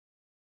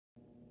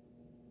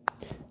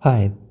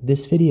Hi,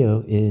 this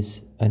video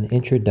is an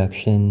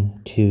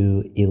introduction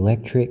to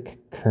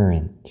electric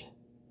current.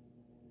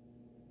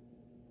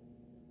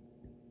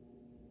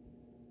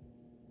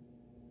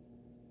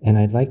 And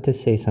I'd like to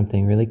say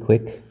something really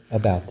quick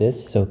about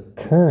this. So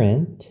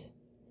current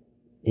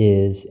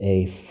is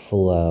a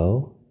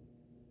flow,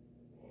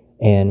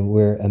 and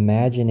we're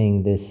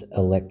imagining this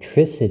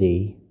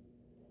electricity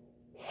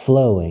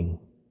flowing,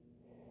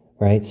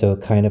 right? So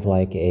kind of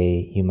like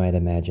you might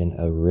imagine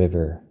a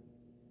river,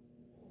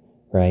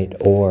 right?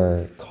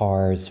 Or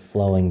cars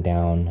flowing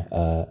down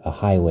a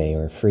highway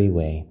or a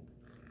freeway.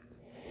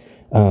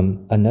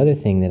 Another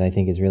thing that I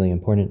think is really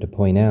important to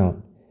point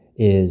out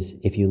is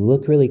if you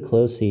look really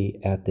closely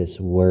at this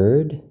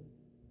word,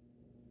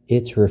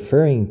 it's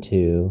referring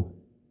to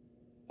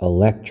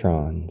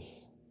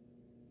electrons.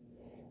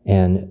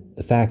 And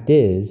the fact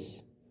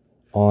is,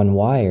 on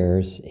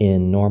wires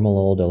in normal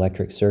old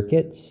electric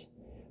circuits,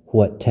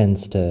 what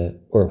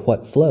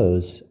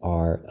flows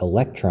are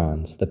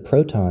electrons. The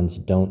protons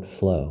don't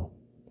flow.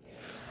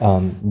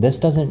 This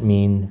doesn't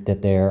mean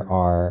that there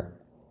are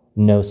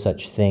no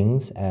such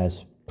things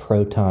as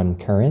proton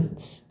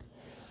currents,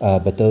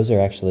 but those are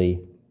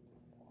actually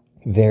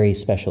very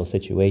special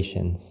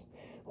situations.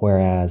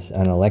 Whereas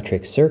an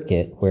electric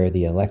circuit where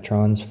the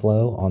electrons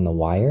flow on the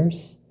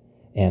wires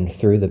and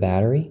through the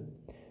battery,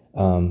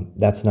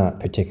 that's not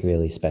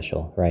particularly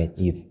special, right?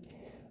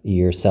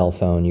 Your cell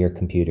phone, your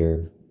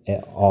computer,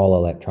 all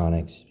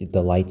electronics,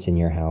 the lights in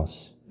your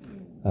house,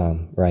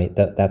 right?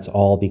 That's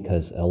all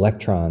because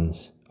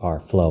electrons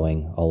are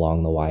flowing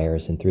along the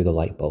wires and through the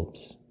light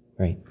bulbs,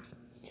 right?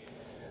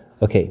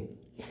 Okay,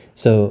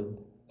 so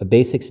a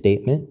basic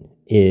statement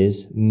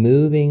is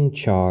moving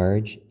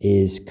charge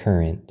is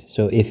current.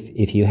 So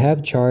if you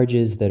have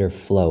charges that are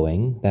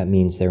flowing, that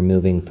means they're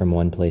moving from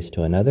one place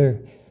to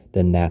another,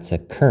 then that's a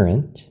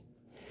current.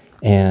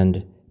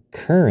 And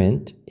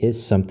current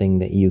is something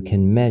that you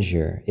can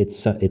measure.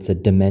 It's a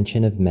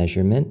dimension of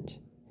measurement,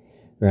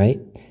 right?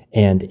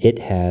 And it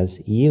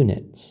has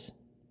units.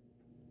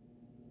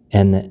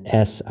 And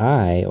the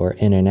SI, or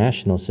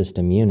International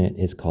System Unit,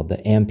 is called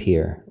the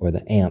ampere, or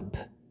the amp.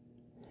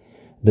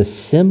 The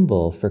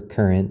symbol for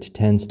current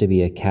tends to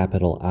be a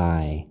capital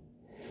I.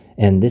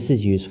 And this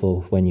is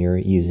useful when you're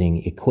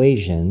using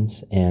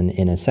equations. And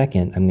in a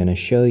second, I'm going to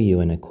show you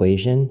an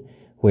equation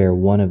where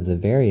one of the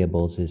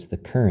variables is the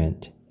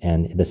current,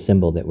 and the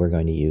symbol that we're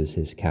going to use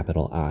is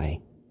capital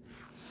I.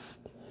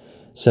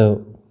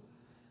 So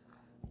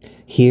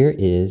here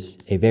is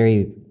a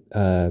very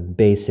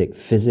basic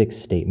physics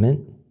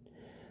statement.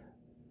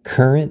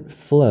 Current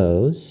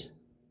flows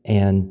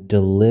and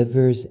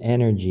delivers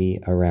energy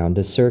around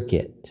a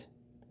circuit.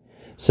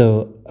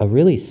 So a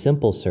really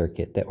simple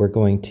circuit that we're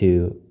going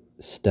to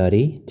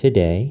study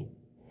today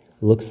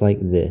looks like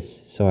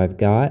this. So I've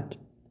got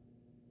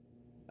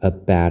a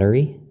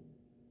battery.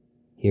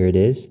 Here it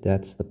is.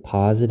 That's the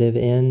positive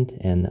end,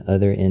 and the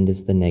other end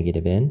is the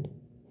negative end.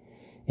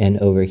 And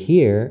over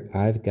here,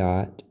 I've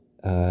got,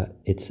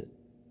 it's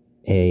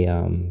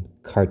a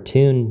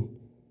cartoon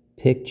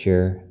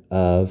picture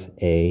of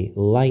a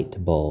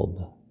light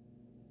bulb.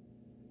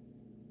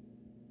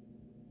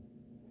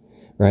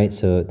 Right,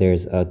 so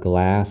there's a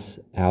glass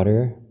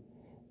outer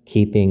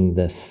keeping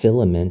the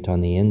filament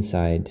on the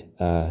inside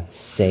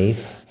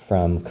safe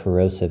from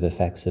corrosive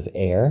effects of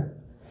air.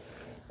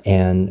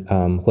 And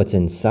what's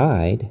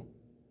inside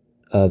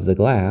of the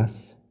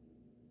glass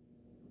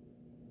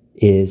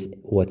is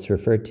what's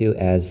referred to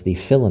as the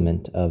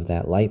filament of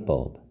that light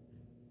bulb.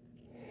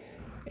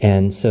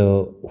 And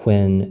so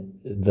when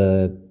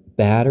the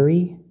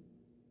battery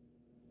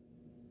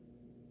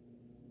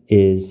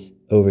is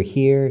over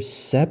here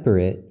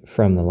separate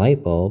from the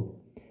light bulb,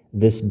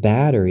 this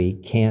battery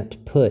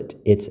can't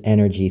put its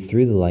energy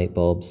through the light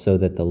bulb so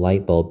that the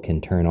light bulb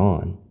can turn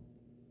on.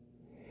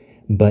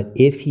 But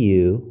if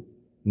you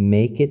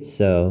make it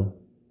so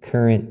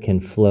current can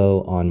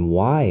flow on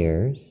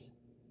wires,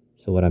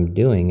 so what I'm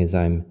doing is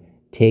I'm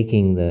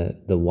taking the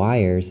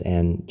wires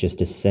and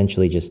just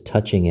essentially just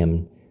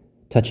touching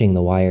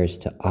the wires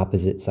to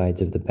opposite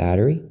sides of the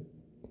battery,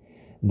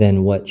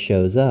 then what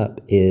shows up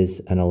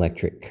is an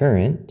electric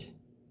current.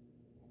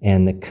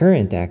 And the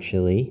current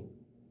actually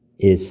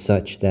is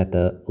such that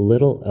the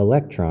little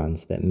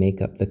electrons that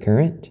make up the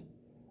current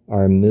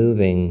are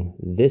moving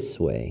this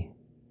way.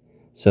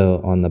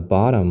 So on the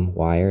bottom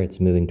wire,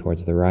 it's moving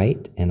towards the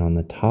right, and on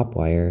the top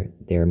wire,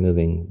 they're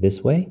moving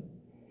this way.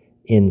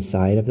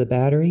 Inside of the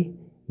battery,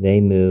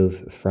 they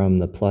move from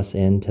the plus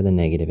end to the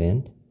negative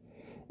end.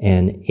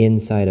 And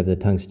inside of the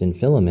tungsten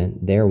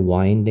filament, they're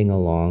winding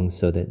along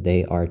so that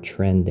they are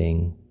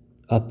trending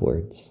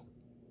upwards.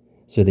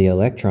 So the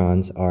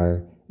electrons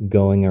are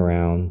going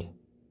around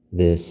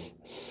this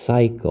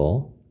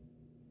cycle,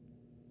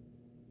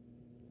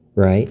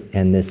 right?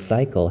 And this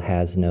cycle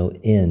has no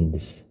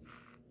ends.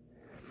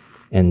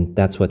 And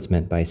that's what's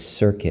meant by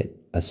circuit.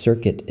 A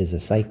circuit is a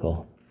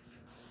cycle.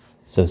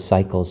 So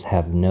cycles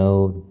have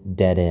no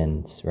dead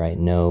ends, right?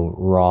 No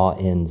raw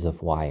ends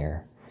of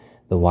wire.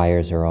 The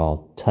wires are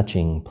all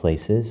touching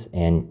places,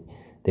 and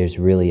there's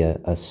really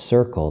a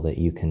circle that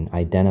you can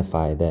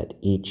identify that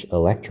each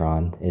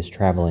electron is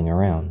traveling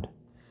around.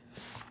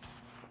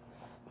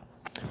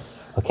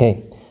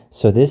 Okay,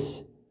 so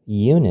this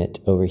unit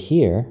over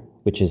here,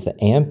 which is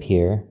the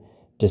ampere,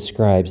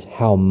 describes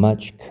how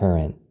much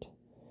current.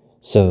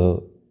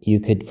 So you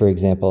could, for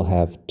example,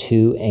 have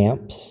 2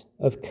 amps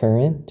of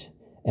current,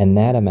 and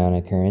that amount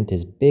of current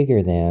is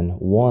bigger than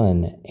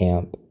 1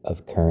 amp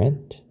of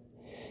current.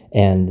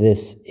 And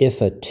this, if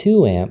a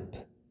 2 amp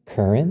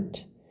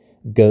current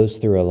goes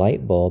through a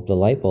light bulb, the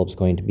light bulb is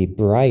going to be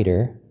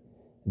brighter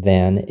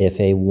than if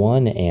a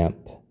 1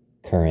 amp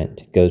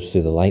current goes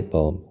through the light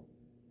bulb.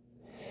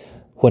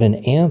 What an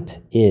amp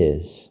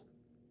is,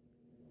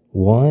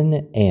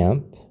 1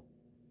 amp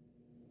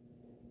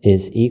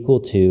is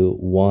equal to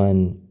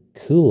 1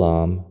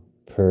 coulomb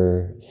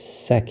per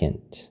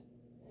second.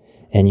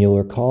 And you'll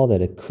recall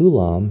that a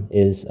coulomb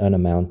is an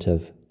amount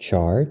of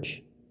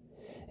charge.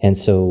 And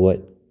so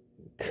what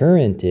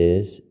current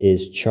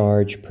is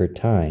charge per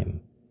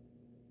time.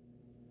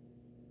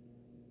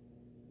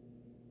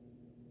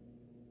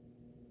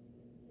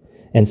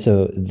 And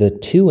so the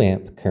 2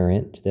 amp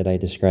current that I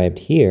described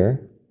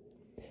here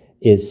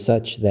is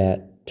such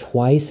that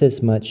twice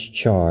as much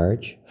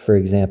charge, for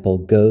example,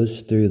 goes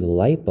through the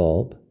light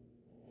bulb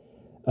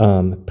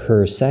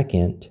per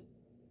second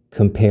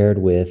compared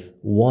with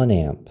 1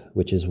 amp,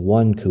 which is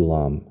 1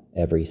 coulomb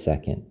every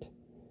second.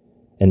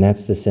 And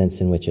that's the sense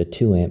in which a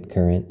 2 amp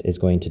current is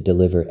going to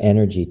deliver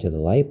energy to the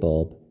light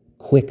bulb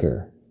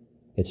quicker.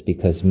 It's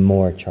because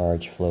more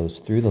charge flows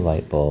through the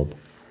light bulb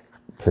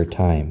per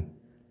time.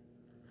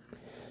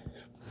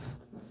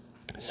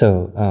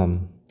 So,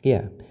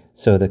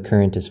 so the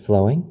current is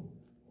flowing,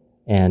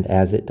 and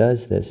as it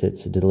does this,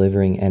 it's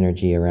delivering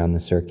energy around the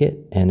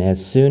circuit. And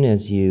as soon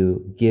as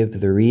you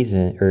give a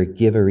reason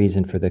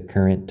for the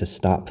current to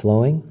stop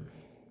flowing,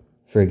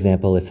 for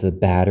example, if the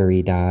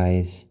battery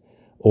dies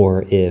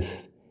or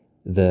if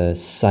the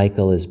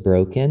cycle is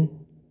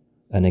broken,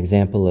 an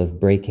example of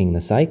breaking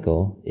the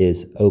cycle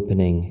is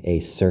opening a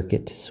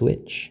circuit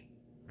switch.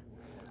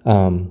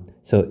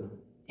 So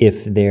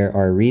if there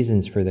are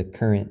reasons for the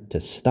current to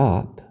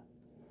stop,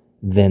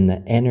 then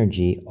the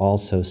energy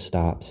also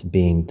stops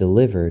being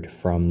delivered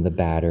from the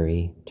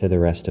battery to the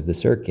rest of the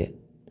circuit.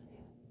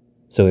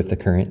 So if the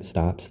current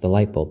stops, the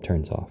light bulb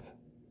turns off.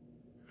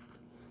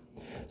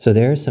 So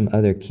there are some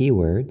other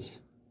keywords.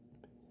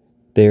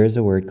 There's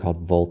a word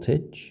called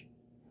voltage,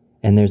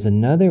 and there's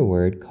another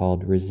word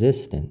called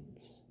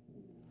resistance.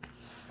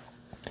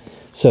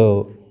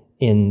 So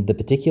in the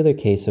particular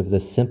case of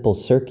the simple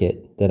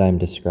circuit that I'm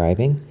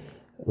describing,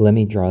 let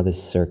me draw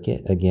this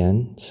circuit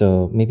again.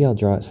 So maybe I'll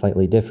draw it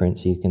slightly different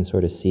so you can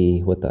sort of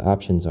see what the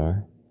options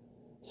are.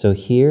 So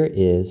here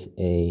is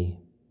a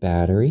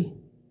battery.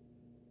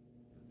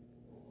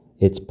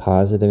 Its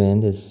positive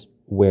end is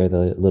where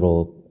the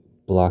little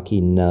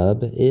blocky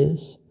nub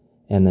is,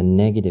 and the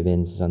negative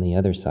end is on the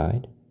other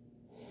side.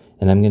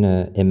 And I'm going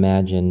to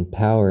imagine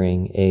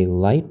powering a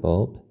light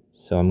bulb.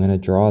 So I'm going to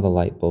draw the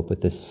light bulb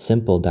with this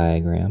simple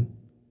diagram.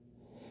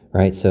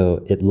 Right,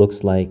 so it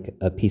looks like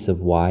a piece of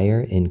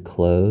wire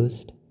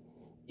enclosed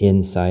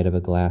inside of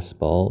a glass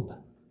bulb,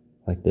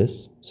 like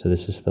this. So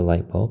this is the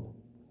light bulb.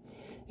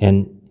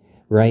 And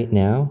right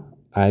now,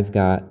 I've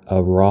got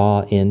a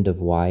raw end of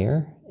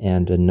wire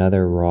and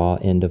another raw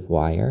end of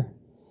wire.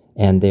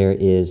 And there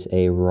is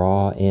a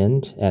raw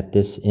end at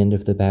this end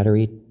of the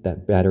battery,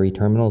 that battery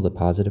terminal, the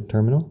positive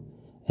terminal.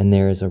 And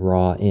there is a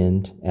raw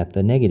end at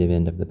the negative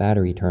end of the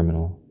battery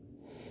terminal.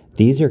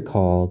 These are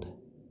called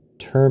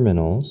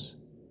terminals,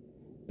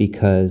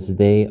 because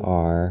they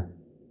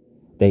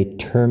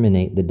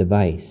terminate the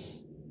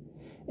device.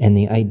 And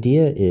the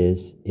idea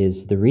is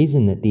the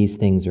reason that these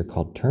things are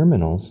called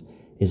terminals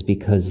is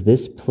because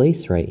this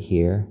place right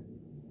here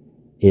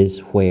is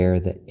where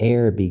the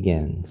air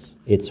begins.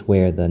 It's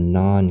where the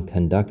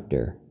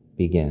non-conductor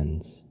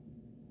begins.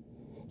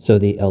 So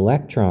the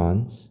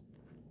electrons,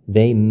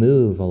 they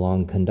move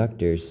along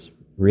conductors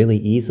really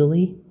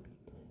easily,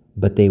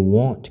 but they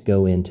won't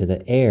go into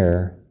the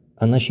air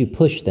unless you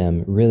push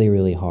them really,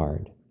 really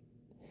hard.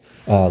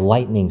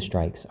 Lightning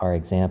strikes are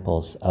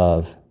examples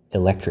of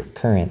electric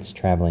currents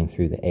traveling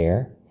through the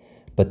air,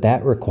 but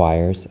that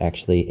requires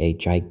actually a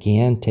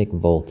gigantic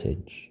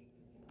voltage.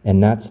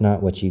 And that's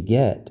not what you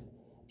get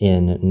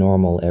in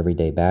normal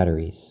everyday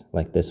batteries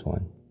like this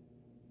one.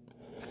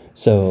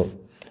 So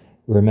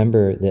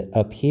remember that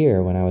up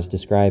here when I was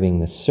describing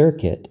the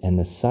circuit and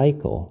the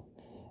cycle,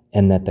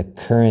 and that the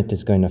current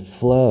is going to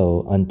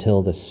flow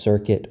until the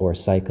circuit or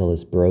cycle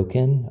is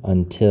broken,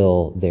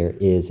 until there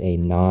is a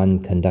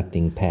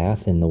non-conducting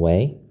path in the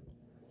way.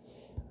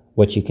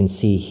 What you can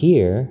see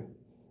here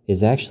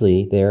is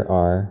actually there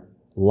are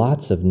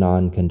lots of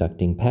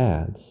non-conducting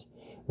paths,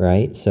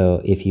 right?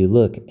 So if you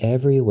look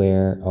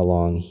everywhere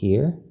along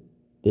here,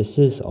 this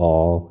is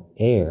all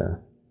air.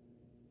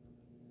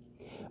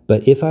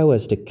 But if I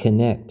was to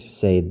connect,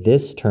 say,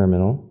 this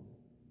terminal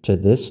to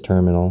this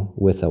terminal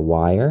with a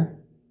wire,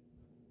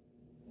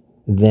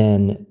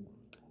 then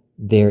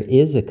there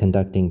is a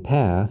conducting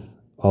path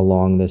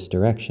along this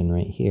direction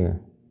right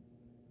here.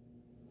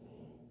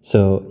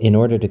 So in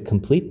order to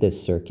complete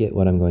this circuit,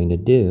 what I'm going to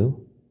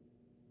do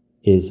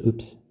is,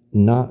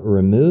 not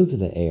remove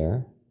the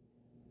air,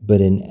 but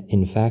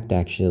in fact,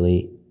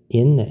 actually,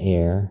 in the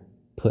air,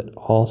 put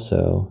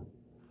also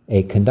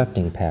a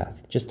conducting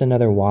path, just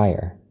another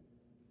wire.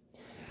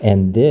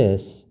 And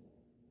this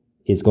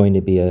is going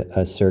to be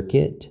a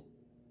circuit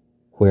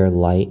where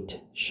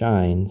light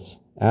shines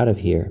out of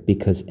here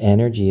because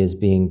energy is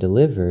being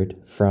delivered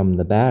from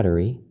the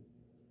battery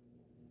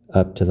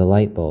up to the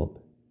light bulb.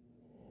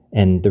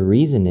 And the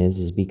reason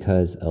is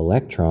because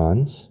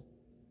electrons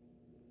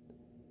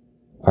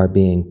are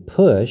being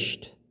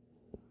pushed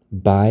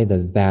by the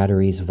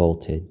battery's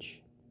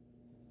voltage.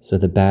 So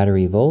the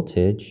battery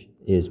voltage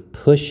is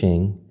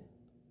pushing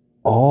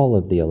all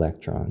of the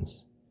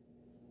electrons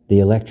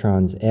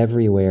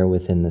everywhere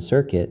within the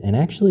circuit, and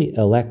actually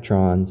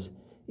electrons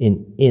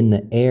in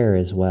the air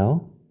as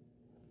well.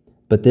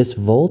 But this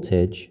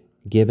voltage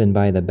given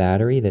by the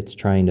battery that's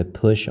trying to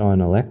push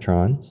on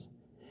electrons,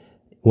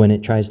 when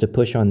it tries to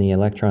push on the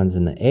electrons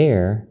in the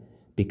air,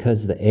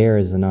 because the air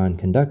is a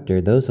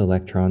non-conductor, those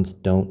electrons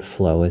don't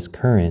flow as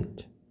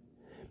current.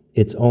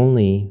 It's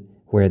only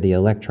where the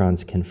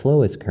electrons can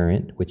flow as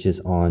current, which is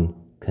on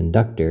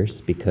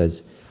conductors,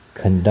 because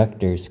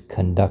conductors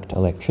conduct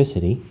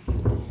electricity.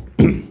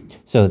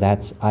 So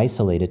that's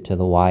isolated to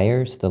the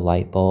wires, the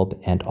light bulb,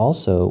 and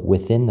also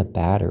within the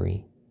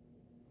battery.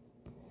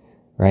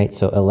 Right?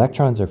 So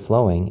electrons are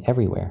flowing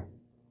everywhere.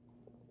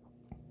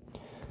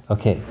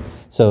 Okay,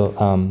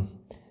 so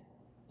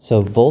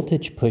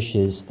voltage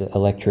pushes the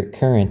electric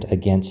current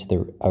against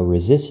a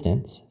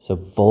resistance. So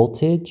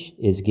voltage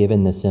is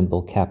given the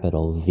symbol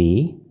capital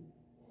V,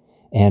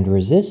 and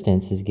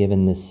resistance is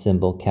given the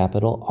symbol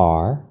capital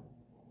R.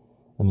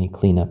 Let me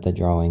clean up the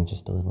drawing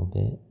just a little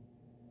bit.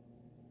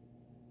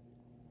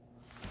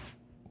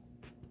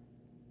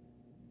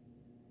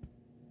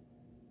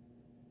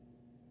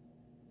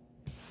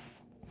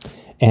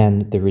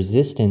 And the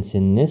resistance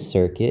in this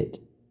circuit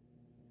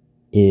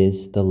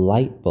is the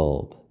light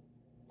bulb.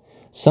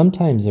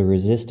 Sometimes a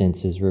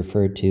resistance is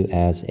referred to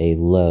as a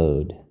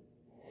load.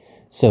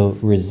 So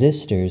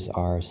resistors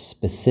are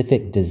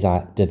specific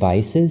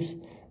devices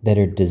that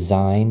are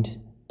designed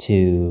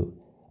to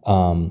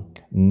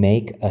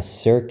make a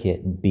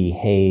circuit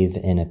behave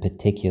in a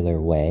particular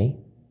way.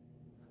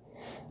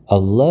 A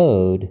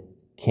load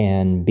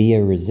can be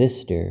a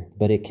resistor,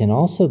 but it can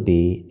also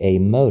be a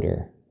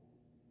motor,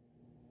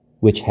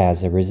 which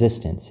has a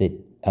resistance.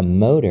 A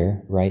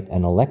motor, right,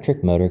 an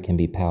electric motor can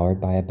be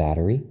powered by a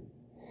battery,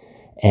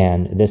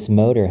 and this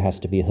motor has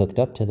to be hooked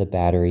up to the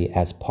battery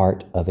as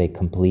part of a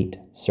complete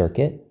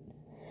circuit,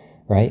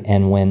 right?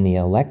 And when the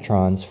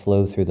electrons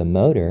flow through the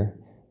motor,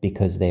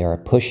 because they are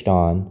pushed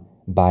on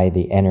by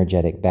the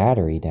energetic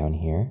battery down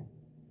here,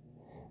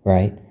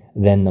 right,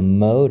 then the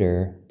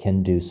motor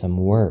can do some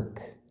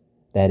work.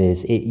 That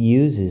is, it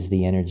uses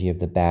the energy of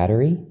the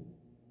battery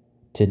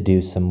to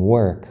do some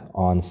work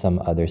on some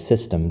other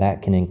system.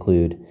 That can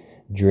include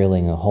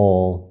drilling a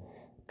hole,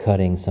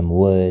 cutting some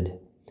wood,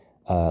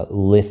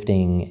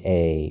 lifting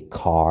a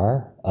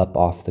car up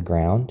off the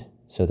ground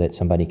so that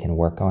somebody can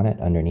work on it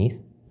underneath,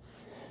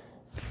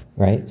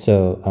 right?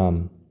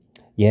 So,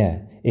 yeah,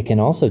 it can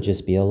also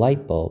just be a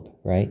light bulb,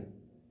 right?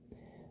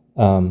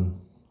 All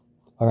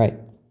right,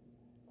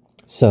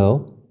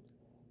 so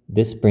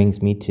this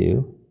brings me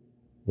to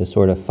the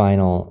sort of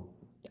final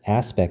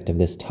aspect of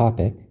this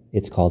topic.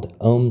 It's called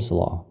Ohm's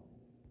law.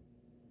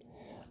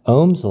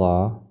 Ohm's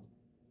law,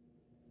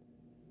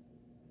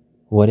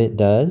 what it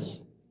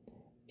does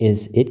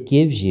is it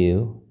gives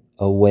you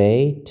a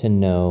way to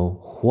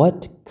know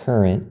what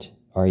current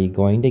are you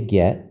going to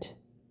get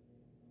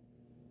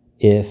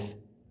if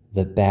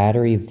the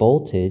battery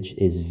voltage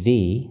is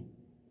V,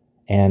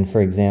 and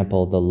for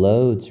example, the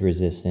load's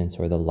resistance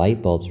or the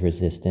light bulb's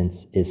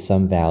resistance is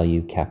some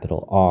value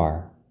capital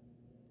R.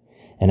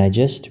 And I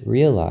just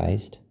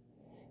realized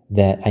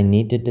that I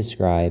need to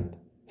describe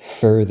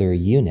further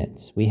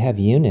units. We have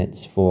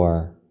units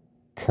for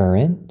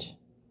current,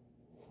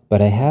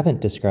 but I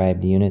haven't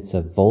described units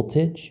of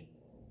voltage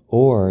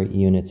or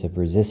units of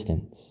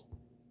resistance.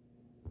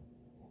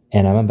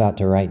 And I'm about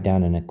to write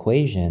down an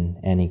equation,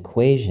 and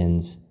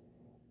equations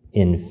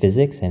in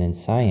physics and in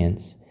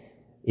science,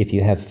 if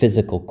you have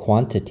physical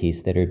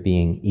quantities that are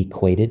being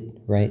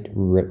equated, right,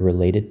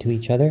 related to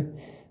each other,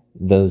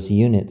 those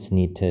units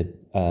need to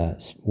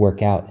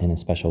work out in a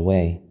special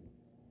way.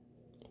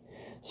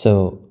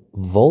 So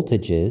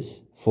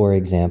voltages, for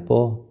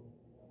example,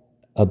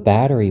 a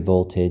battery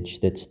voltage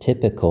that's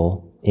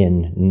typical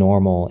in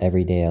normal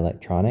everyday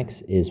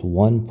electronics is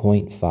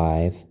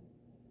 1.5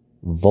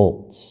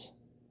 volts.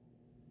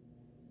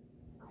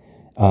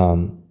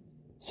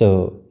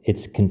 So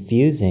it's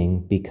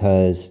confusing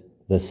because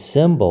the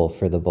symbol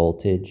for the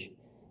voltage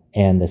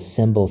and the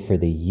symbol for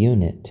the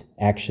unit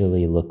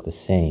actually look the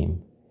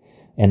same.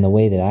 And the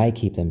way that I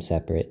keep them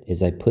separate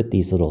is I put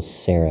these little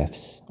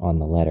serifs on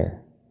the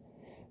letter,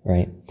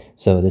 right?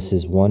 So this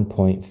is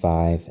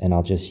 1.5, and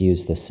I'll just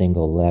use the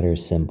single letter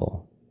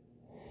symbol.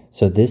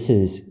 So this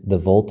is the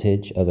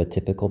voltage of a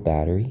typical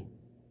battery.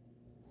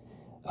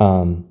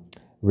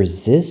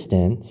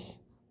 Resistance,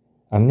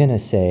 I'm going to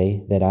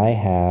say that I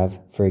have,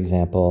 for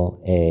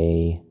example,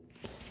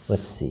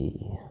 let's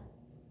see.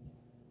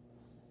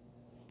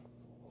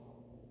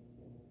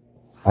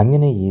 I'm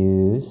going to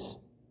use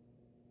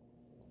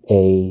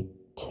a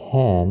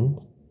 10,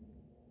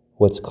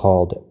 what's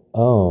called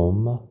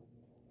ohm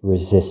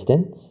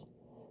resistance.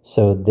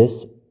 So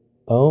this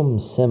ohm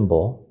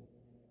symbol,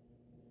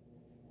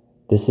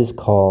 this is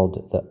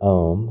called the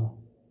ohm,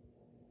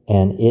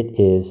 and it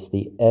is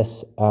the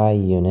SI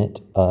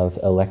unit of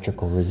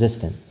electrical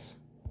resistance.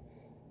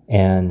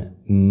 And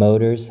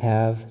motors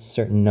have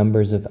certain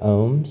numbers of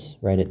ohms,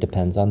 right? It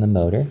depends on the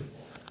motor.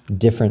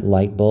 Different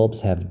light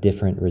bulbs have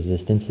different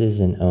resistances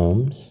in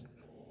ohms,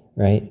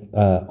 right?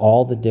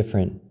 All the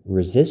different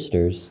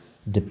resistors,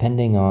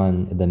 depending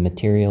on the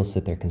materials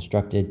that they're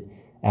constructed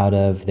out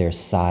of, their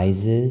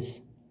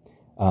sizes,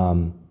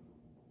 and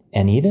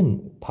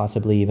even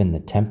possibly even the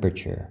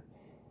temperature.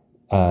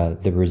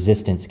 The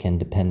resistance can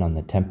depend on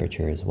the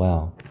temperature as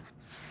well.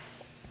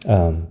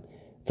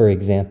 For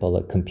example,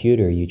 a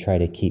computer you try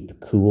to keep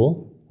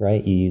cool,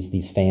 right? You use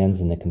these fans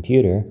in the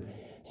computer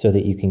so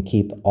that you can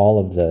keep all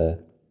of the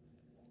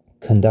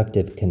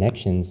conductive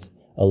connections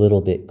a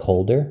little bit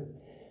colder,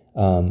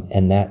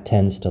 and that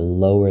tends to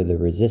lower the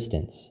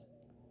resistance,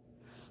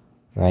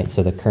 right?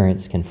 So the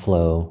currents can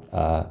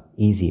flow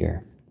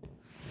easier.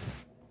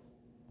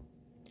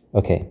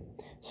 Okay,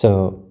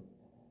 so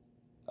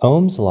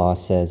Ohm's law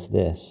says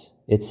this.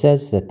 It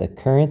says that the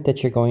current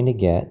that you're going to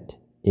get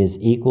is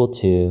equal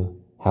to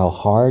how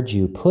hard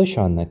you push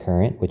on the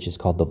current, which is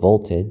called the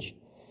voltage,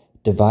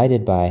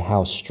 divided by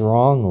how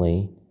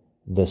strongly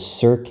the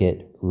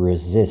circuit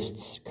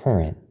resists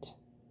current.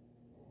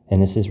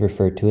 And this is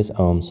referred to as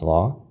Ohm's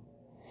law.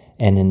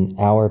 And in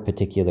our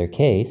particular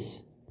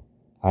case,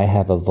 I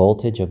have a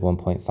voltage of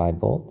 1.5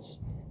 volts,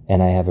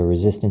 and I have a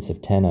resistance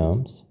of 10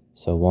 ohms,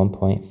 so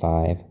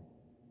 1.5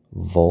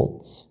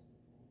 volts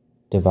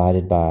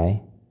divided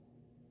by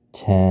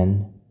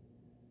 10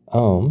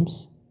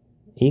 ohms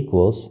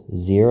equals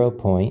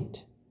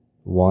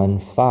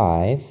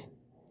 0.15,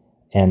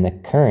 and the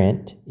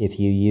current, if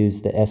you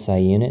use the SI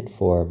unit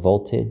for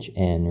voltage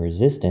and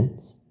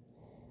resistance,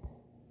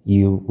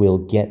 you will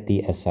get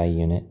the SI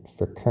unit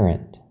for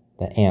current,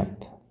 the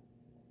amp,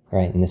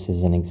 right? And this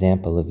is an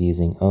example of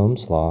using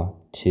Ohm's law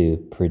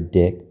to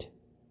predict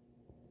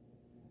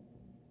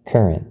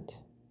current.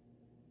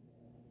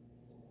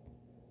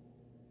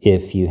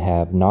 If you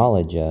have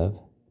knowledge of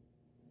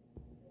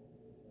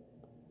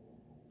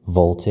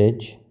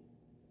voltage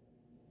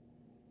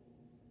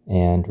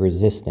and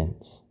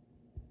resistance.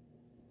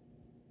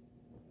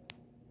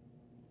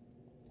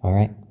 All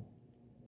right.